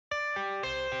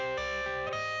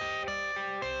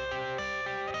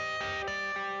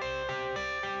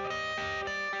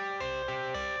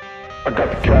I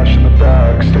got the cash in the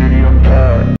bag, stadium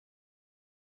packed.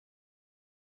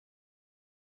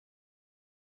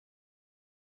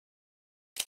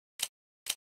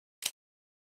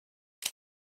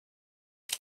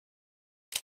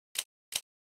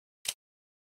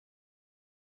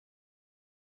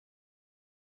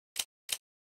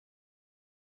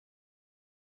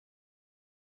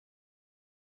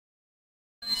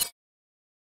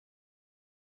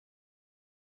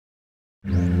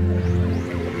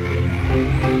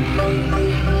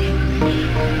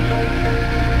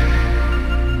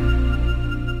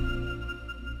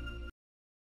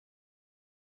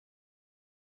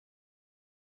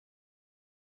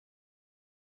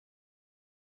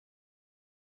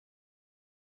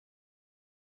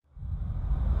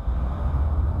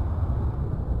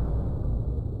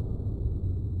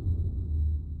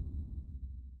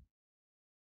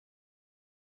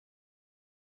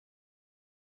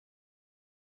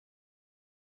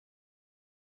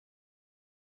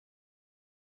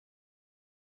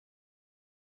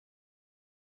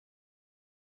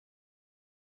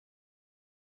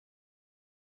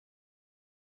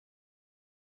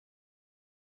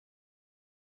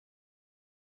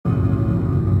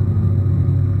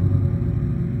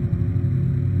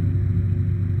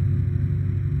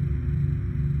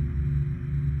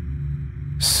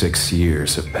 Six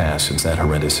years have passed since that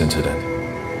horrendous incident.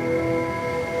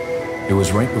 It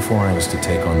was right before I was to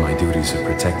take on my duties of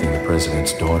protecting the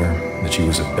president's daughter that she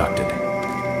was abducted.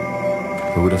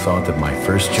 Who would have thought that my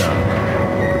first job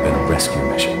would have been a rescue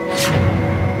mission?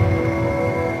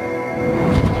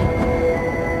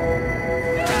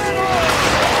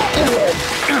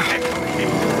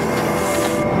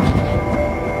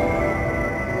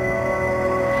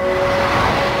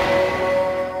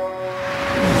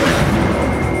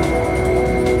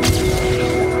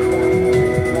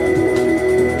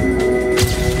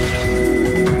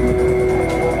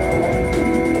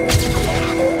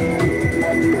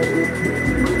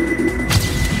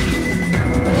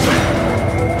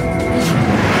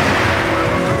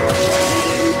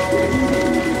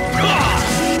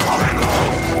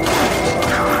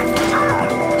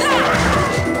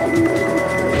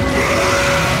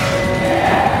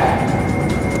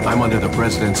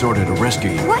 President's order to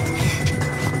rescue you. What?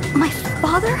 My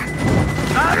father?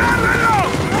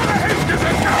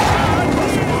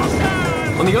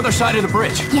 On the other side of the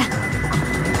bridge. Yeah.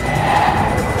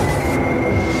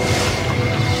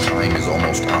 Time is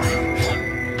almost up.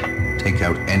 Take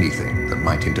out anything that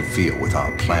might interfere with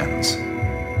our plans.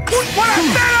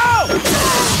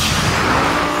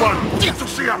 ¡Maldito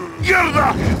sea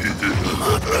mierda!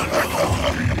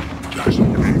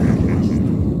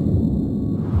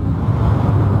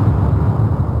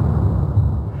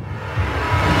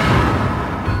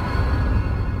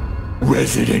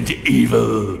 Resident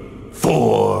Evil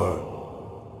 4.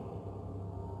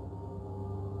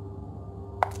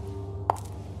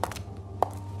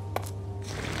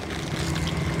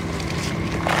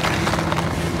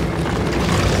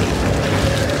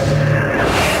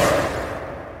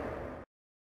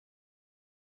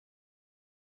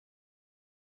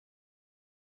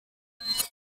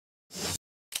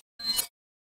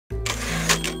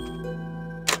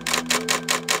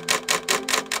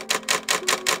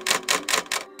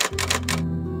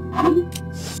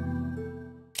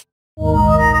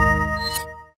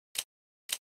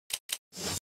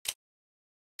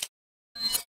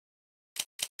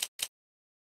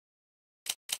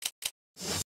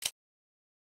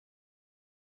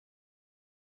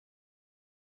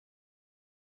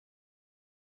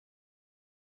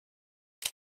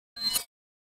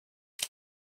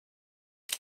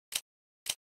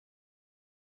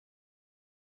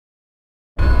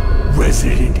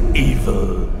 Resident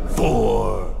Evil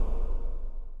 4.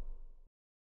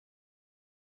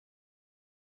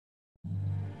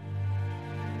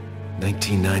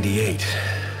 $1998.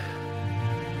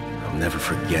 I'll never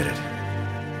forget it.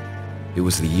 It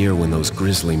was the year when those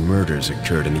grisly murders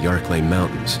occurred in the Arklay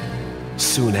Mountains.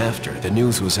 Soon after, the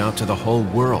news was out to the whole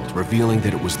world, revealing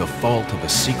that it was the fault of a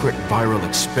secret viral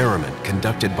experiment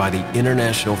conducted by the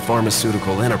international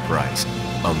pharmaceutical enterprise,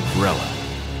 Umbrella.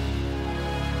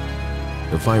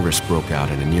 The virus broke out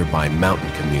in a nearby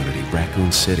mountain community,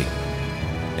 Raccoon City,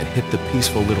 and hit the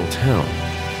peaceful little town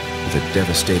with a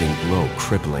devastating blow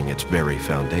crippling its very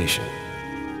foundation.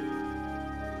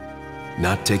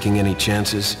 Not taking any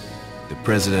chances, the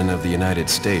President of the United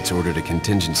States ordered a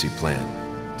contingency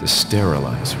plan to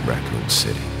sterilize Raccoon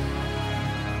City.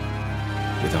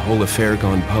 With the whole affair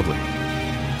gone public,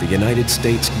 the United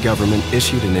States government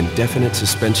issued an indefinite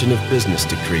suspension of business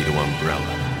decree to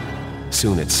Umbrella.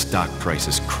 Soon its stock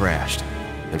prices crashed,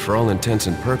 and for all intents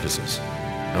and purposes,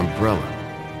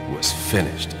 Umbrella was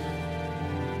finished.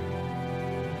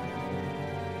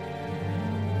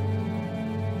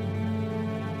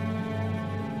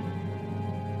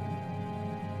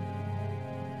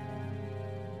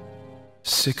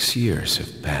 Six years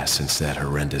have passed since that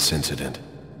horrendous incident.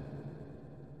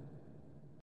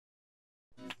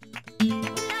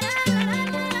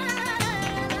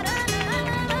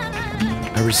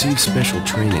 I received special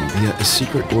training via a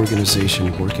secret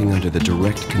organization working under the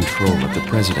direct control of the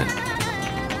president.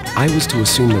 I was to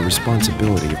assume the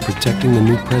responsibility of protecting the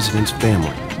new president's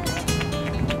family.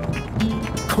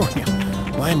 Cornel,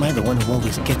 why am I the one who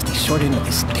always gets the short end of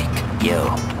the stick? You,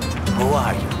 who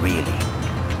are you really?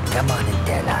 Come on and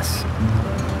tell us.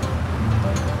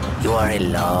 You are a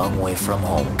long way from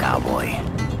home, cowboy.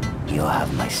 You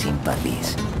have my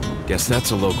sympathies. Guess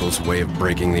that's a local's way of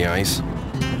breaking the ice.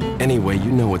 Anyway,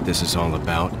 you know what this is all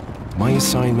about. My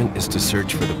assignment is to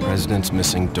search for the president's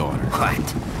missing daughter.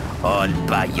 What? All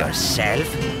by yourself?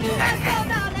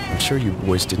 I'm sure you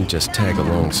boys didn't just tag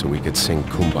along so we could sing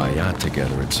Kumbaya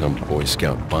together at some Boy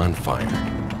Scout bonfire.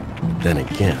 Then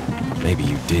again, maybe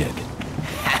you did.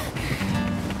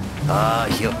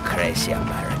 Oh, you crazy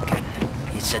American.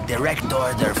 It's a direct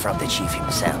order from the chief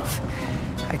himself.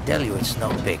 I tell you, it's no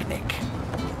picnic.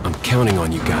 I'm counting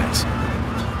on you guys.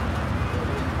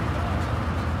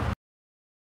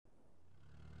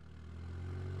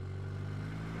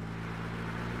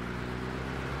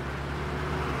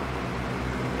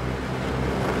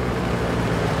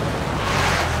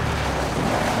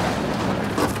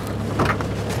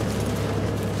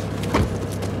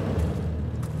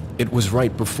 It was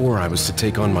right before I was to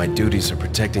take on my duties of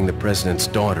protecting the president's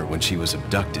daughter when she was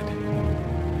abducted.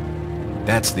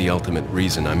 That's the ultimate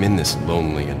reason I'm in this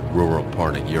lonely and rural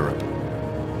part of Europe.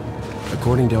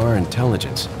 According to our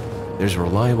intelligence, there's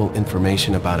reliable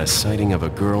information about a sighting of a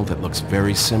girl that looks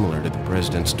very similar to the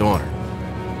president's daughter.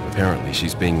 Apparently,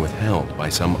 she's being withheld by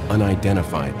some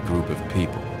unidentified group of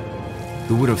people.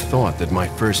 Who would have thought that my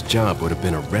first job would have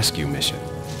been a rescue mission?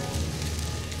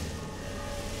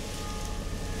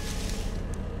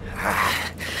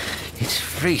 It's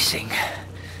freezing.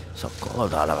 So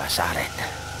cold all of a sudden.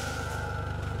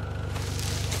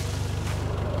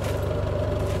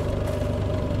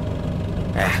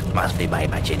 Must be my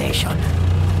imagination.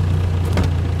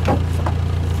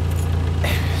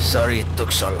 Sorry it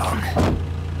took so long.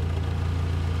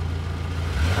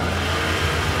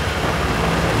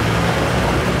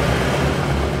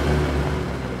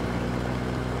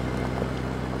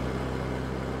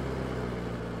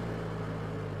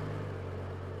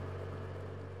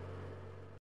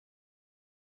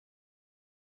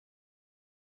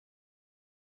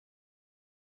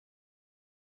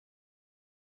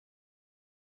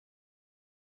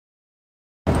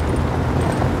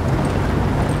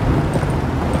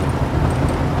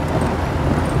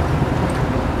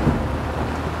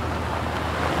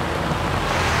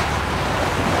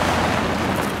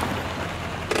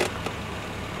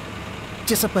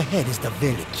 Just up ahead is the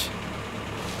village.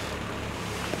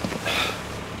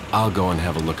 I'll go and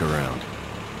have a look around.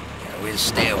 Yeah, we'll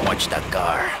stay and watch that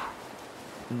car.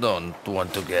 Don't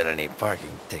want to get any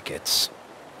parking tickets.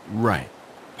 Right.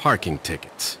 Parking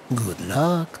tickets. Good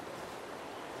luck.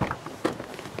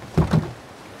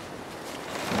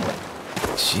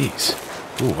 Jeez.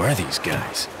 Who are these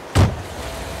guys?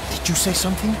 Did you say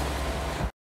something?